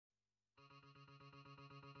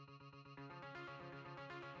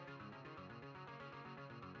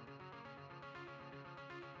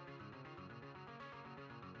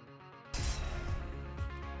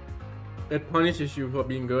It punishes you for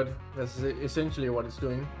being good. That's essentially what it's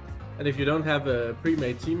doing. And if you don't have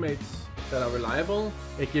pre-made teammates that are reliable,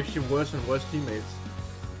 it gives you worse and worse teammates.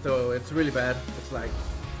 So it's really bad. It's like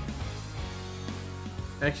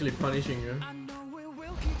actually punishing you.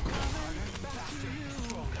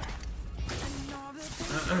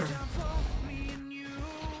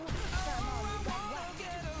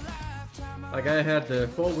 Like I had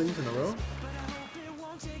 4 wins in a row,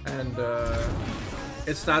 and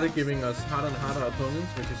it started giving us harder and harder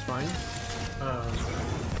opponents, which is fine.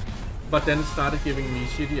 But then it started giving me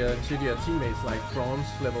shittier and shittier teammates, like bronze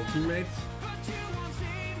level teammates.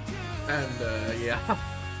 And yeah,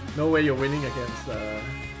 no way you're winning against a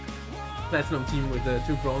platinum team with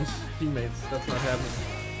 2 bronze teammates. That's not happening.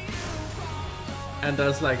 And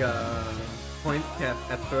there's like a point cap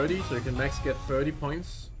at 30, so you can max get 30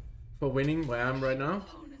 points for winning where I am right now.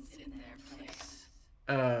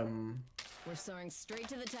 We're soaring straight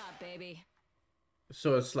to the top, baby.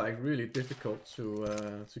 So it's like really difficult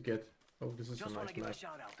to get. Oh, this is just a want nice to give map. a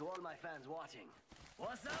shout out to all my fans watching.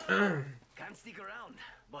 What's up? Can't stick around,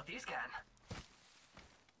 but this can.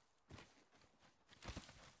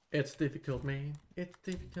 It's difficult, man. It's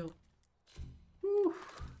difficult. Woo.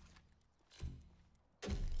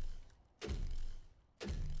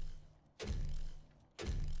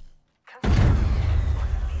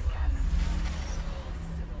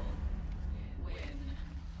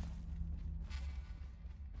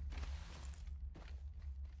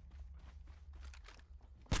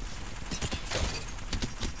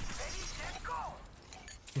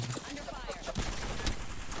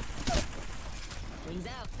 Wings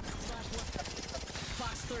out.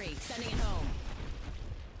 Fox 3, sending it home.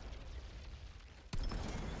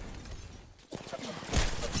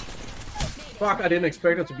 Fuck, I didn't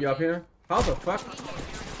expect her to be up here. How the fuck?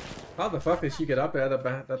 How the fuck did she get up there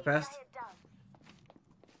that fast?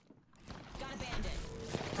 Got a bandit.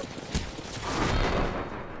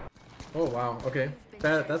 Oh wow, okay.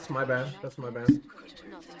 That's my bad. That's my bad.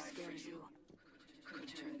 Nothing scares you.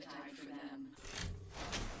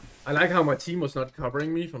 I like how my team was not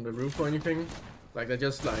covering me from the roof or anything. Like they're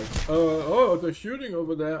just like, oh, they're shooting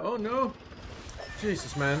over there. Oh no.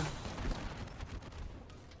 Jesus, man.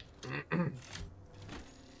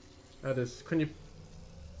 That is, can you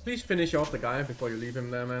please finish off the guy before you leave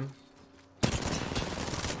him there, man?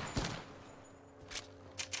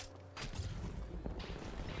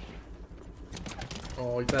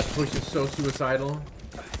 Oh, that push is so suicidal.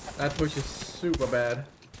 That push is super bad.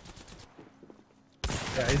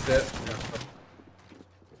 Yeah, he's dead. Yeah.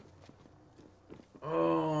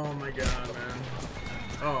 Oh my god, man.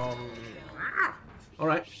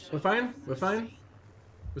 Alright, we're fine. We're fine.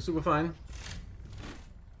 We're super fine.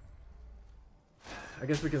 I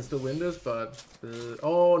guess we can still win this, but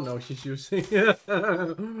oh no, she's using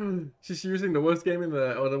she's using the worst game in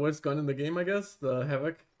the, or the worst gun in the game, I guess, the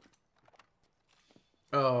Havoc.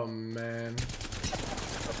 Oh man.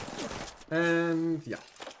 And yeah.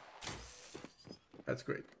 That's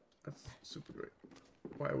great. That's super great.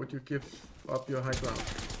 Why would you give up your high ground?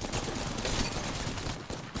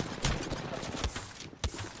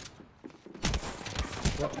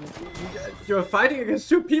 What? You're fighting against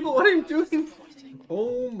 2 people? What are you doing?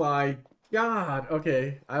 Oh my god.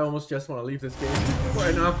 Okay, I almost just want to leave this game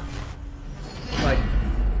right now. Like,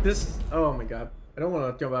 this... Oh my god. I don't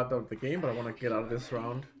want to jump out of the game, but I want to get out of this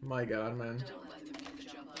round. My god, man.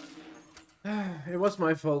 It was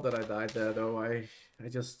my fault that I died there, though. I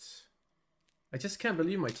just can't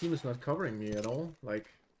believe my team is not covering me at all.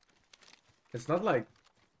 Like, it's not like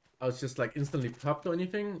I was just like instantly popped or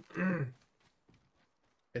anything.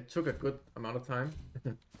 It took a good amount of time.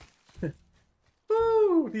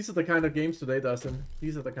 Woo! These are the kind of games today, Dustin.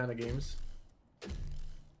 These are the kind of games.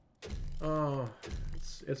 Oh,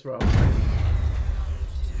 it's rough.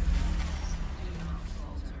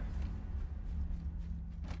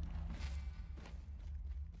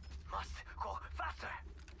 Must go faster.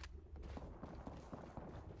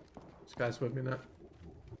 This guy's with me now.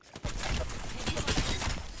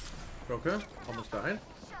 Broker, almost died.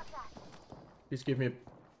 Please give me a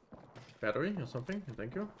battery or something.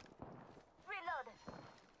 Thank you. Reloaded.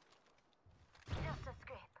 Just a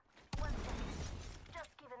scrape. 1 second.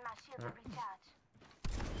 Just giving my shield a recharge.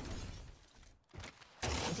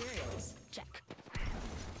 Materials. Check.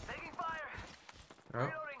 Taking fire. Oh,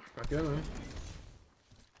 Reloading. back in, man.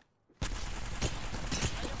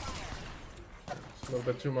 It's a little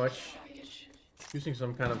bit too much. Using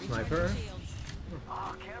some kind of sniper.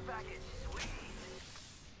 Oh, care package. Sweet.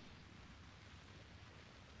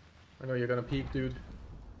 I know you're gonna peek, dude.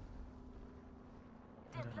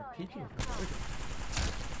 Peeking?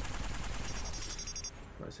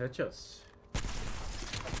 Nice headshots.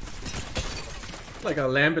 Like a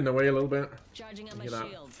lamp in the way a little bit. Charging up my Get out.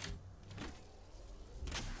 shields.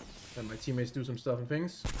 And my teammates do some stuff and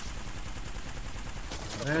things.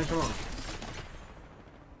 Man, come on.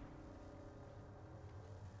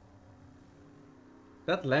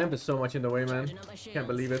 That lamp is so much in the way, man. Charging up my shields. Can't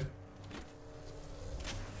believe it.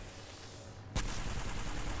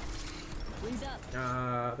 Wings up.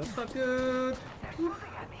 That's not good. They're shooting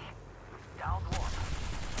at me. Down one.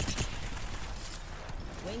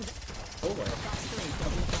 Wings. Oh, my. Fox 3.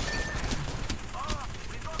 Building fire. Oh,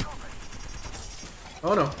 we got company.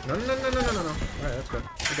 Oh no. No. Alright, that's good.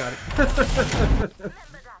 We got it.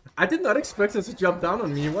 I did not expect her to jump down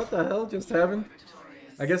on me. What the hell just happened?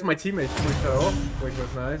 I guess my teammates pushed her off, which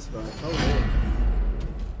was nice, but oh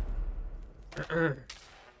no.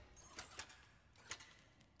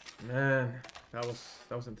 Man, that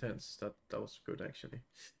was intense. That was good actually.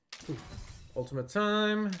 Ooh. Ultimate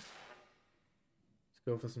time. Let's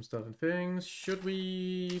go for some stuff and things. Should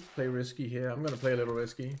we play risky here? I'm gonna play a little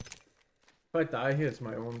risky. If I die here, it's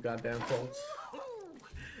my own goddamn fault.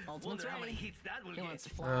 Ultimate's Wonder how many ready. hits that will He wants get.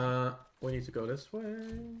 to fly. We need to go this way.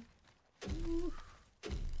 Ooh.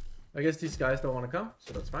 I guess these guys don't want to come,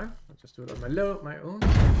 so that's fine. I'll just do it on my own.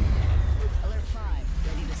 Alert 5.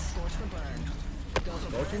 Ready to scorch for burn. Go for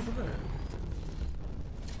Scorching burn. for that.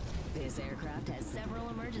 This aircraft has several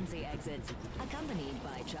emergency exits, accompanied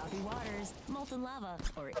by choppy waters, molten lava,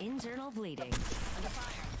 or internal bleeding. Under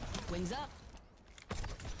fire. Wings up.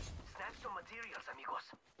 Snatch some materials, amigos.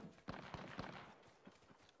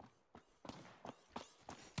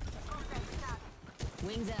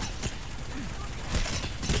 Wings up.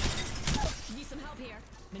 Need some help here.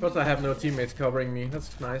 Because I have no teammates covering me.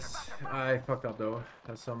 That's nice. I fucked up though.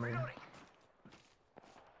 That's so mean.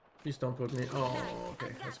 Please don't put me. Oh,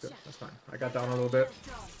 okay. That's good. That's fine. I got down a little bit.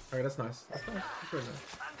 Okay, that's nice. That's nice. That's really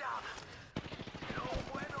nice. I'm down. No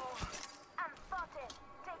bueno. I'm spotted.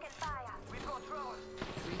 Taking fire. We've got trouble.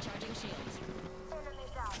 Recharging shields. Enemy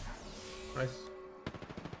down. Nice.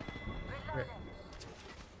 Reloading.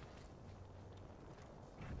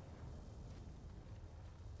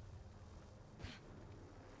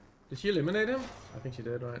 Did she eliminate him? I think she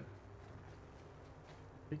did, right? I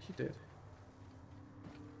think she did.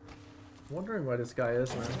 Wondering where this guy is,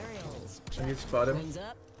 man. Materials. I need to spot him. Wings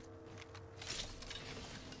up.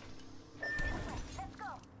 Let's go.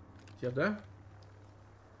 Is he up there?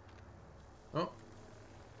 Oh,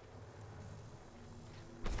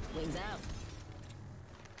 Wings out.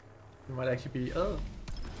 he might actually be. Oh.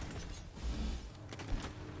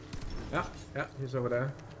 Yeah, he's over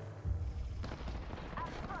there. I'm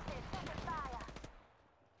spotted. Taking fire.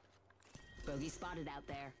 Bogey spotted out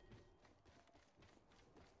there.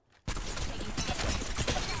 Taking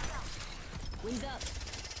fire. Wings up.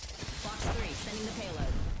 Fox 3, sending the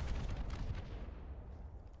payload.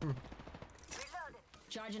 Reloaded.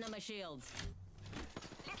 Charging on my shields.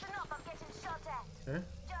 Listen up. I'm getting shot at. Okay.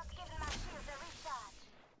 Just giving my shields a recharge.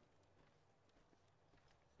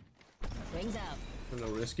 Wings out. A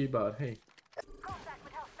little risky, but hey. Contact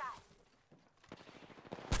with hostile.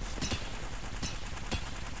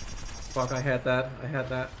 Fuck, I had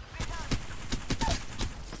that.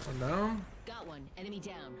 One down. Got one. Enemy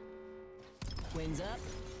down. Wings up.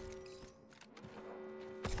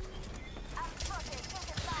 I'm spotted.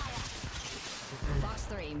 Taking fire. Fox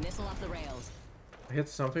 3, missile off the rails. I hit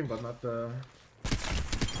something, but not the.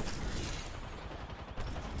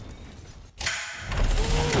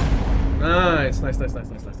 Nice.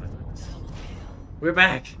 We're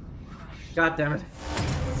back. God damn it.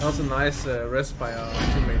 That was a nice rest by our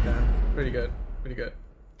teammate there. Pretty good.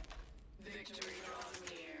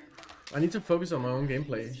 I need to focus on my own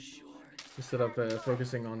gameplay instead of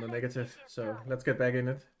focusing on the negative. So let's get back in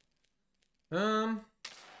it.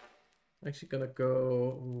 Actually gonna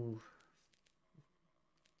go. Ooh.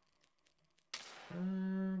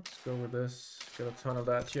 Let's go with this. Get a ton of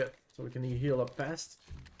that shit so we can heal up fast.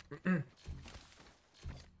 I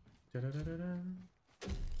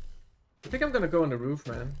think I'm gonna go on the roof,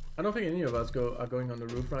 man. I don't think any of us are going on the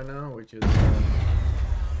roof right now, which is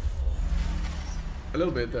a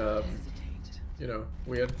little bit, you know,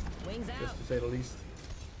 weird, Wings just out. to say the least.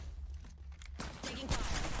 Taking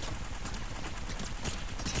fire.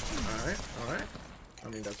 All right. I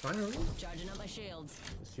mean, that's fine. Really. Charging up my shields.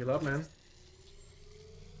 Just heal up, man.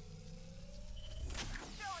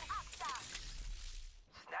 Throwing hostile.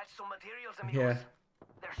 Snatch some materials, amigos. Yeah,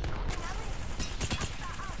 They're shooting at me.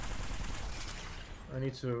 I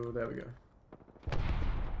need to. There we go.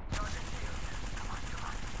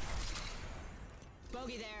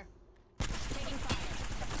 Bogey there. Taking fire.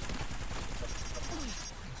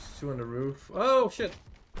 There's two on the roof. Oh shit!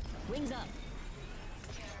 Wings up.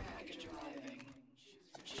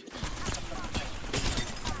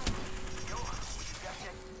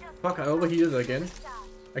 Fuck, I overheated again.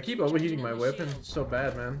 I keep overheating my weapon. It's so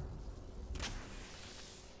bad, man.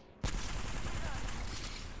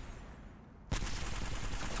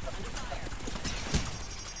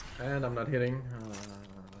 And I'm not hitting.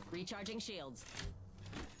 Recharging shields.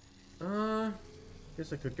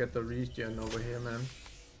 Guess I could get the regen over here, man.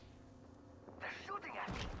 They're shooting at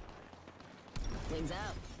me. Wings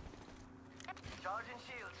out. Charging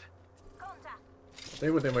shields. Contact. They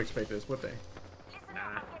would never expect this, would they? Listen up,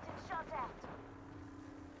 I'm getting shot at.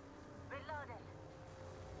 Reloaded.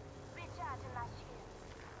 Recharging my shield.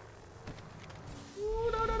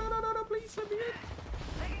 Ooh, no, please let me in.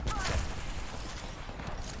 Taking fire.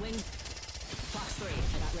 Wing. Fox 3. I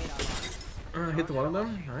got radar locked. Hit one of them.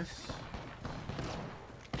 Nice.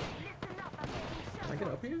 Listen up, I'm getting shot Can I get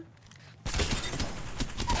up here?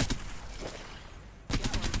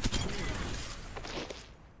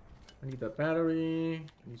 I need that battery.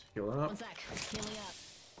 I need to heal up. 1 sec. Healing up.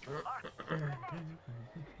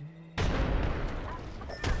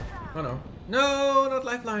 Oh no. No, not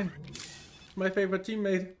lifeline. My favorite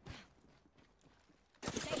teammate.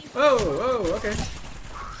 Oh, okay.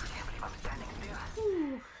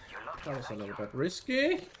 Ooh, that was a little bit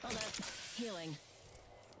risky. Hold up. Healing.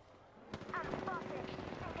 I'm spotted.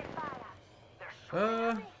 Taking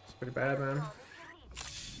fire. It's pretty bad, man.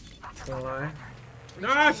 Don't lie.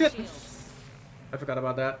 Ah, shit! Shields. I forgot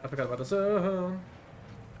about that. I forgot about the zone.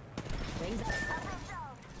 Wings up.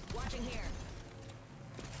 Watching here.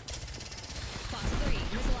 Fox 3.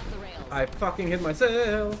 Missile off the rails. I fucking hit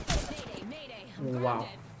myself. Mayday, mayday. I'm Wow.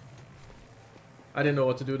 grounded. I didn't know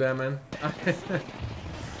what to do there, man.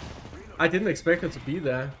 I didn't expect her to be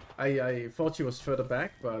there. I thought she was further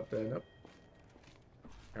back, but nope.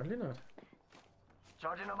 Apparently not.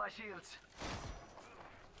 Charging on my shields.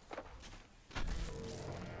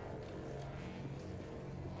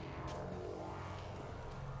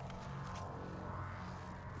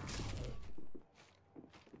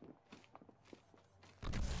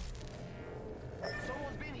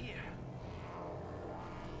 Someone's been here.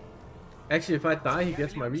 Actually, if I die, he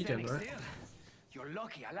gets my Can't believe I'm regen, standing right? still. You're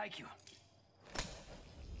lucky. I like you.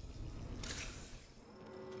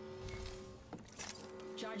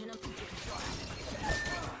 Charging up.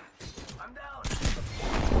 I'm down.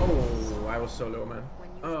 Oh, I was so low, man. When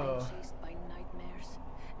you've Oh. been chased by nightmares,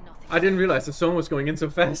 nothing. I didn't realize the zone was going in so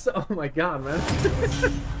fast. Oh my god, man.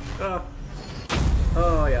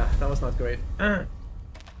 Oh yeah, that was not great. I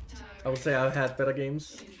would say I've had better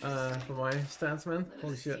games for my stance, man.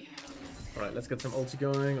 Holy shit. Alright, let's get some ulti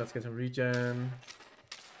going. Let's get some regen.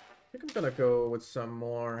 I think I'm gonna go with some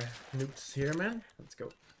more nukes here, man. Let's go.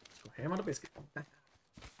 Let's go ham on the biscuit.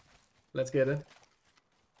 Let's get it.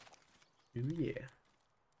 Ooh yeah.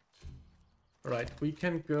 Alright, we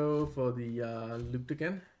can go for the loot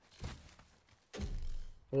again.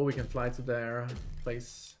 Or we can fly to their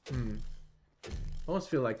place. I almost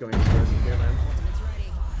feel like going first here, man. Ultimate's ready.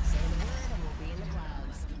 Say the word and we'll be in the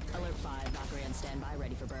clouds. Alert 5. Valkyrie on standby,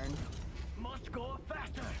 ready for burn. Must go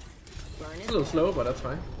faster. Burn is A little slow, but that's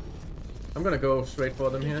fine. I'm gonna go straight for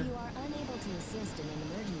them If here. you are unable to assist in an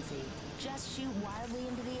emergency, just shoot wildly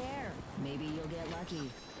into the air. Maybe you'll get lucky.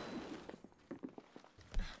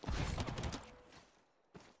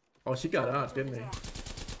 Oh, she got out, didn't he?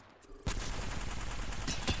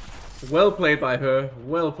 Well played by her.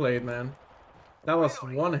 Well played, man. That was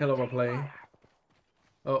one hell of a play.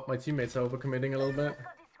 Oh, my teammates are overcommitting a little bit. Go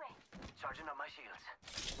this way. Charging on my shields.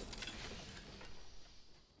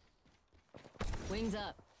 Wings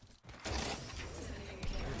up.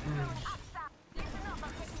 Stop. Listen up,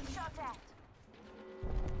 I'm getting shot at.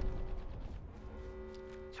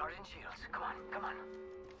 Charging shields. Come on, come on.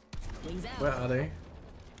 Wings out. Where are they?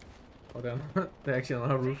 Oh, damn. They're actually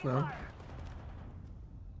on our roof now.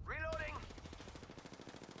 Reloading.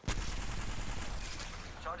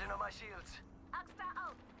 Charging on my shields. Axta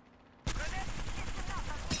out. Grenade. Listen up,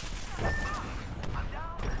 I'm getting shot at. I'm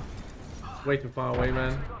down. Way too far away,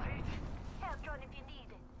 man. Got hit. Help drone if you need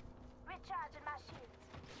it. Recharging my shields.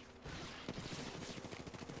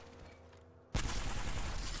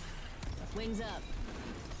 Wings up.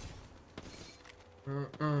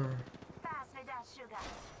 Pass me that sugar.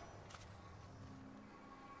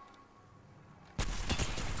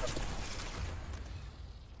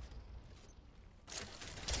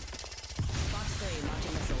 Fox 3,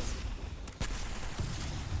 launching missiles.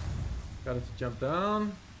 Got it to jump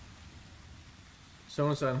down.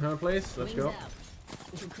 Someone's on her place. Let's Wings go. out.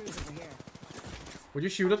 We can cruise over here. Would you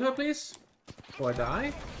shoot at her, please? Before I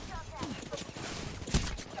die?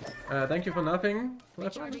 Thank you for nothing.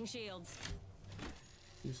 Recharging shields.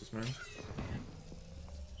 Jesus, man.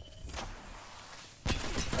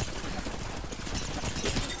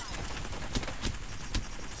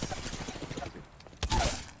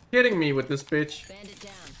 Hitting me with this bitch. Bandit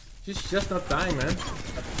down. She's just not dying, man.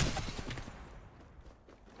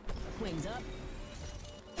 Wings up.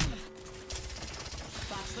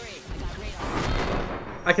 Box 3. I got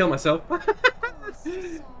radar. I killed myself.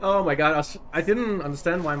 Oh my god, I didn't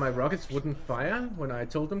understand why my rockets wouldn't fire when I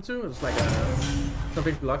told them to. It was like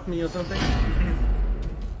something blocked me or something.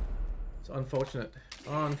 It's unfortunate.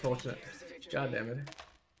 Unfortunate. God damn it.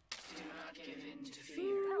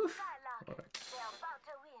 Alright.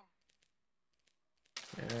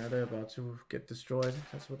 Yeah, they're about to get destroyed.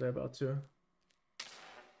 That's what they're about to.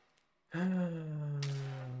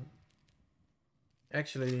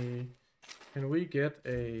 Actually, can we get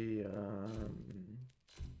a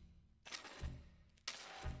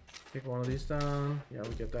take one of these down? Yeah,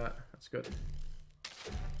 we get that. That's good.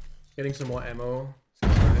 Getting some more ammo.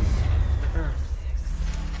 Nice.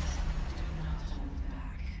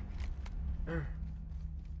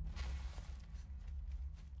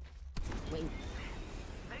 Wing.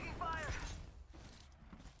 Taking fire.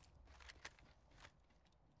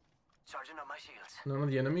 Charging up my shields. None of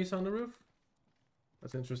the enemies on the roof.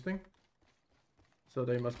 That's interesting. So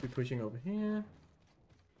they must be pushing over here.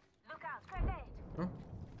 Look out, grenade. Oh,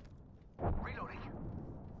 Reloading.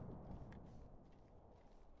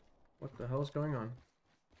 what the hell is going on?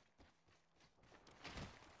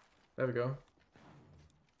 There we go.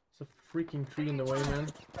 It's a freaking tree in the way, man.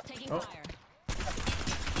 Taking Oh. fire.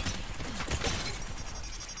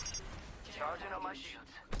 Charging up my shields.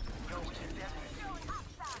 Go to the death.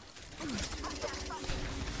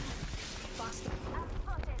 Box 3.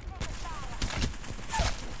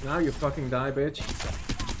 Now you fucking die, bitch.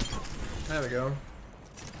 There we go.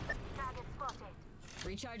 Target spotted.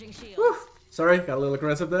 Recharging shields. Whew. Sorry, got a little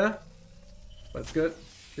aggressive there. But it's good.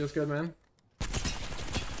 Feels good, man.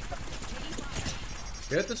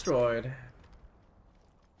 Get destroyed.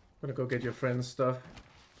 Gonna go get your friend's stuff.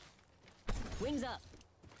 Wings up.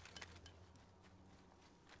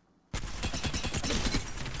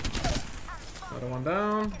 Another one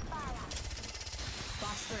down.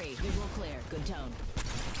 Box 3. Visual clear. Good tone.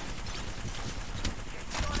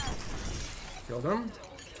 Killed him.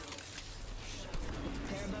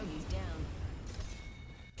 Pair of bogeys down.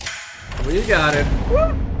 We got it.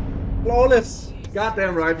 Woo! Flawless.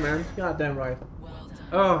 Goddamn right, man. Goddamn right. Well done.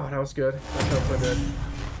 Oh, that was good. That felt so good.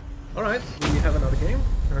 Alright, we have another game.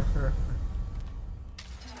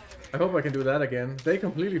 I hope I can do that again. They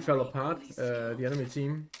completely fell apart, the enemy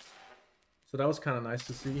team. So that was kind of nice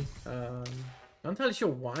to see. Not entirely sure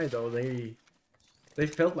why though. They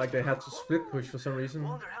felt like they had to split push for some reason.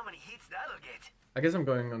 Wonder how many hits that'll get. I guess I'm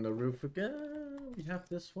going on the roof again. We have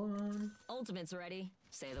this one. Ultimate's ready.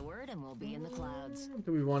 Say the word and we'll be in the clouds.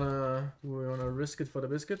 Do we wanna risk it for the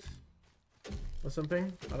biscuit? Or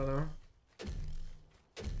something? I don't know.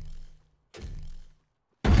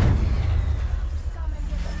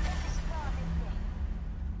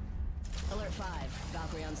 Alert 5.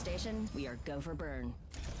 Valkyrie on station. We are go for burn.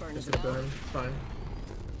 Burn is Just a gonna go. burn. Fine.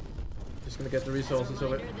 Just gonna get the As a resources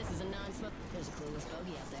of it. reminder, this is a non-smoke. There's a clueless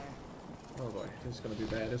bogey out there. Oh boy, this is gonna be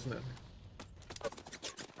bad, isn't it?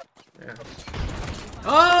 Yeah.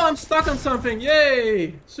 Oh, I'm stuck on something!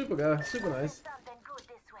 Yay! Super good, super nice. Something good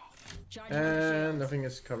this way. Charging up the And shields. nothing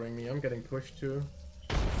is covering me. I'm getting pushed too.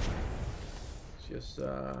 It's just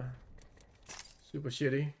super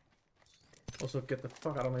shitty. Also, get the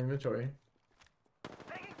fuck out of my inventory.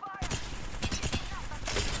 Taking fire.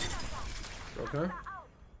 Okay.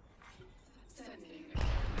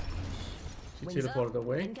 She Wings up. teleported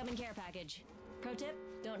away. Incoming care package. Pro tip: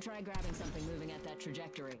 don't try grabbing something moving at that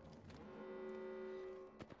trajectory.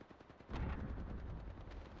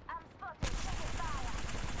 I'm spotted. Taking fire.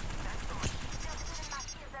 Just giving my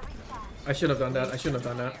shields a recharge. I should have done that. I shouldn't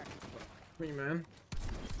have done that. Me, man.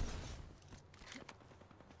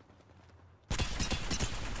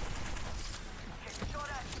 Getting shot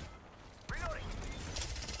at. Reloading.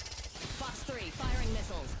 Fox 3 firing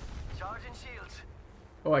missiles. Charging shields.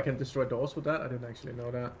 Oh, I can destroy doors with that? I didn't actually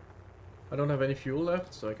know that. I don't have any fuel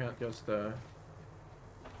left, so I can't just Bogey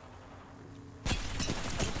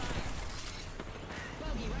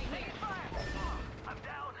right here. I'm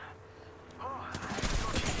down.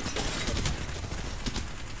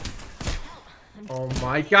 Oh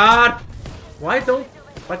my god! Why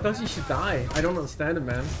doesn't she die? I don't understand it,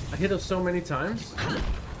 man. I hit her so many times.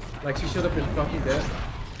 Like she should have been fucking dead.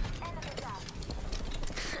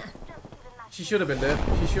 She should have been dead.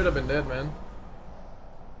 She should have been dead, man.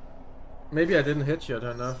 Maybe I didn't headshot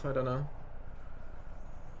her enough, I don't know.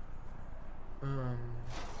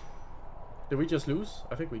 Did we just lose?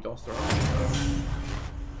 I think we lost her.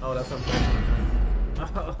 Oh, that's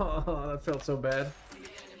unfortunate. Oh, that felt so bad. The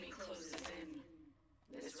enemy closes in.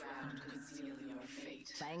 This round could seal your fate.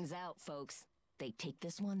 Fangs out, folks. They take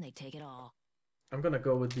this one, they take it all. I'm gonna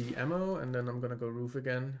go with the ammo, and then I'm gonna go roof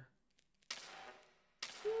again.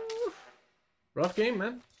 Woo. Rough game,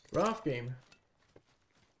 man. Rough game.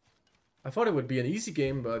 I thought it would be an easy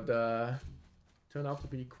game, but turned out to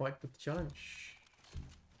be quite the challenge.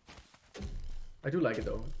 I do like it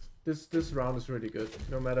though. This round is really good.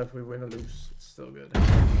 No matter if we win or lose, it's still good.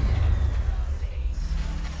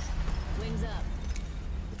 Wings up.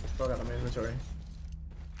 Get the fuck out of my inventory.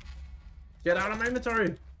 Get out of my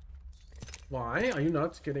inventory! Why are you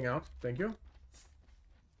not getting out? Thank you.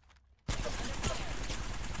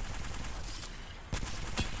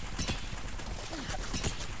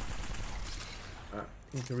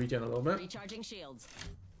 Need to regen a little bit. Recharging shields.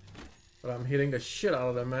 But I'm hitting the shit out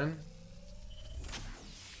of them, man.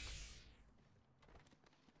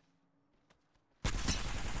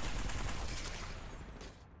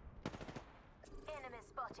 Enemy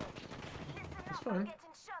spotted. Listen It's up, fine. I'm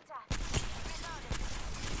getting shot at. Reloading.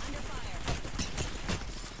 Under fire.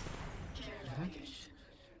 Care package.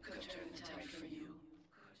 Could turn the tide for you.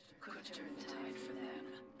 Could turn the tide for them.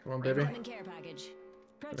 Come on, baby. Incoming care package.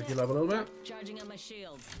 Gotta Protect. heal up a little bit. Charging on my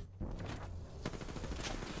shields.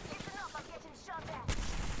 Listen up, I'm getting shot at.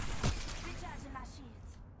 Recharging my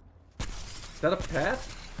shields. Is that a pad?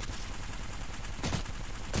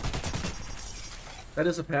 That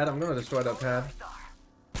is a pad. I'm gonna destroy that pad.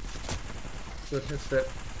 Good, it's dead.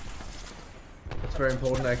 That's very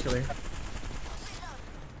important, actually.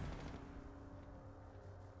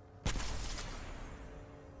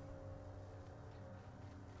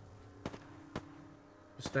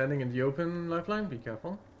 Standing in the open lifeline, be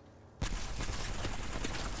careful.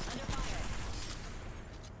 Under fire.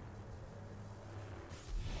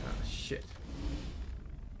 Ah, shit.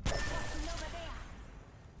 Over there.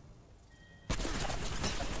 Spotted.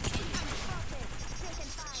 Taking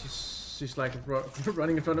fire. She's like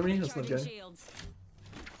running in front of me. That's not Recharging good. shields.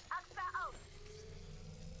 Asta out.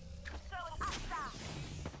 Throwing Asta.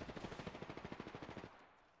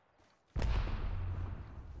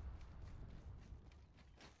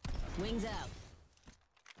 Wings out.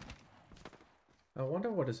 I wonder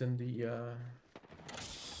what is in the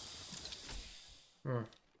Listen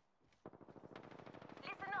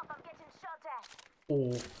up, I'm getting shot at.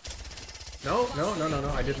 Oh. No,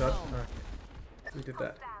 I did not. We did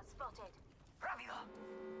that. Hostile spotted. Rápido.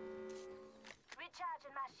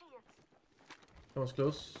 Recharging my shields. That was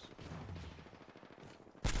close.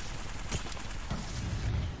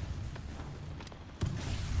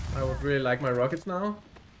 I would really like my rockets now.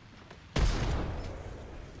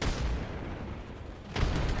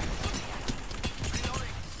 Reloading.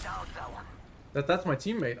 Down that one. That's my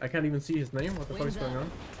teammate. I can't even see his name. What the fuck is Wings going up.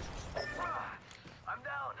 on? I'm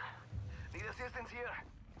down. Need assistance here.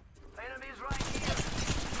 Enemies right here.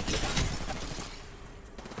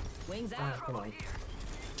 Wings Ah, out. come on.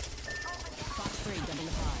 Fox 3, double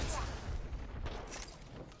the pods.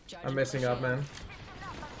 Charging I'm messing up, man. Listen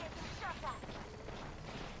up, I'm getting shot at.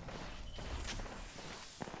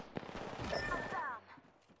 I'm down.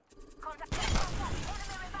 Contact.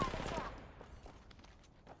 Enemy reviving here.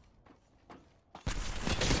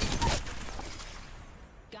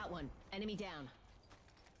 Got one. Enemy down.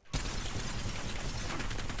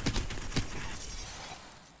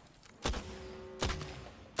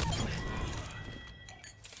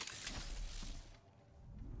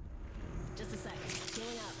 Just a sec.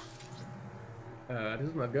 Healing up. This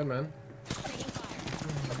is not good, man. Taking fire.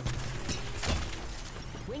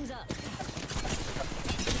 Wings up.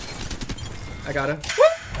 I got it.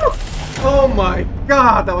 Oh my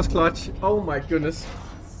god, that was clutch. Oh my goodness.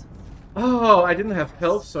 Oh, I didn't have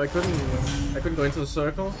health, so I couldn't go into the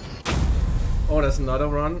circle. Oh, that's another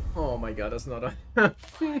run. Oh my god, that's another.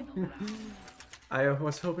 I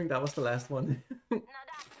was hoping that was the last one. Now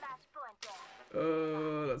that's match point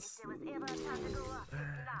there. That's. There was ever a time to go up.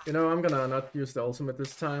 It's not. You know, I'm gonna not use the ultimate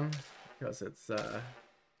this time because it's a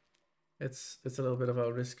little bit of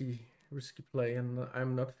a risky play, and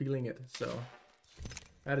I'm not feeling it. So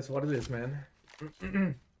that is what it is, man.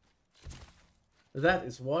 That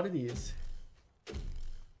is what it is.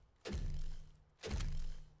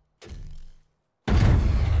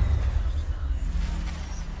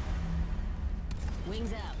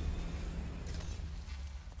 Wings out.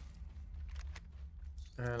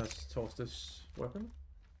 Let's toss this weapon.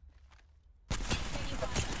 Taking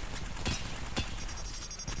fire.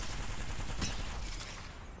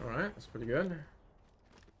 Alright, that's pretty good.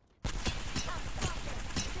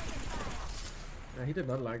 Yeah, he did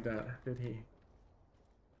not like that, did he?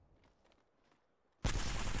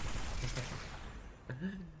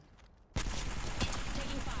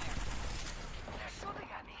 Taking fire. They're shooting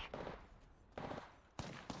at me.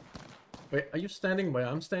 Wait, are you standing where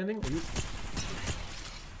I'm standing? Are you...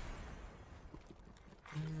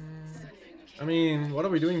 I mean, what are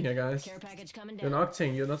we doing here, guys? Care package coming You're down. an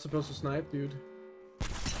Octane, you're not supposed to snipe, dude.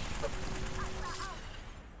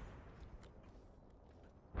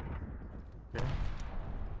 Okay.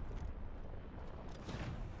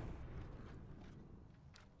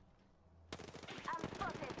 I'm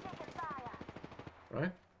spotted. Taking fire.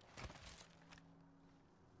 Right.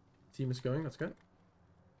 Team is going, that's good.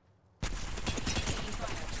 Taking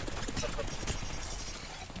fire.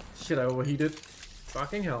 Shit, I overheated.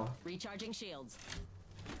 Fucking hell. Recharging shields.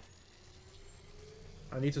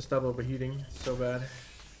 I need to stop overheating so bad.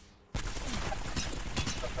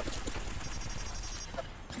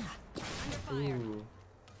 Under fire. Ooh.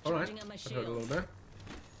 Alright, Charging up my that hurt a little shields. bit.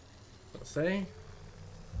 I'll say.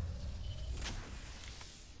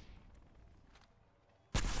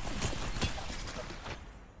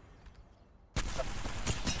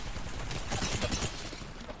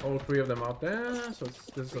 All three of them out there, so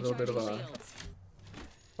this is a little bit of Recharging a... shields.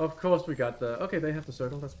 Of course we got the... Okay, they have the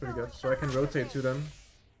circle, that's pretty good. So I can rotate to them.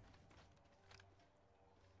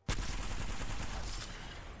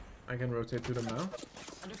 I can rotate to them now.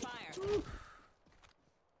 Under fire.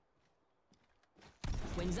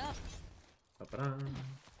 Wings up. Ba-ba-da.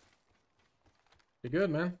 Pretty good,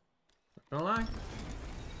 man. Not gonna lie.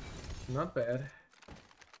 Not bad.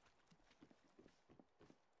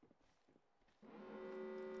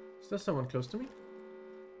 Is there someone close to me?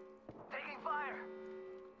 Taking fire.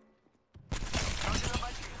 Charging up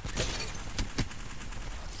my shield.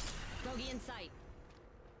 Bogey in sight.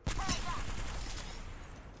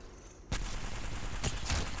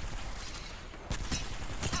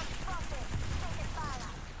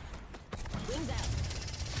 Wings out.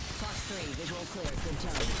 Fox 3, visual clear. Good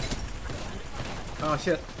job. Oh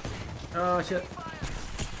shit. Oh shit.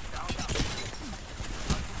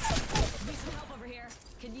 Need some help over here.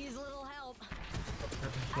 Could use a little help.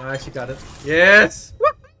 I actually got it. Yes!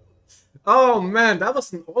 Oh man, that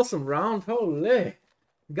was an awesome round. Holy.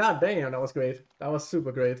 God damn, that was great. That was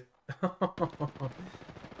super great.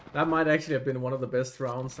 That might actually have been one of the best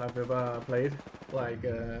rounds I've ever played. Like,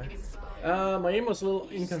 my aim was a little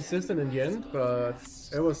inconsistent in the end, but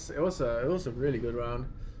it was a really good round.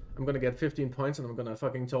 I'm gonna get 15 points and I'm gonna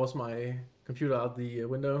fucking toss my computer out the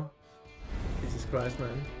window. Jesus Christ,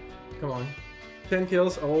 man. Come on. 10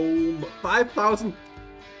 kills. Oh, 5,000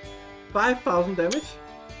 damage?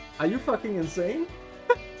 Are you fucking insane?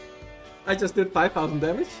 I just did 5,000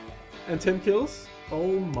 damage and 10 kills.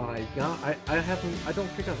 Oh my god. I don't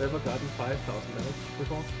think I've ever gotten 5,000 damage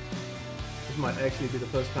before. This might actually be the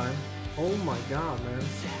first time. Oh my god, man.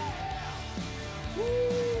 Woo!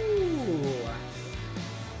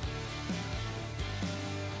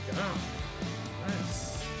 Yeah.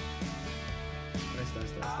 Nice. Nice.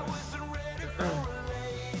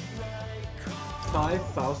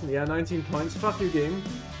 5,000, yeah, 19 points. Fuck you, game.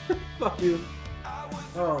 Fuck you.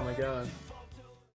 Oh my god.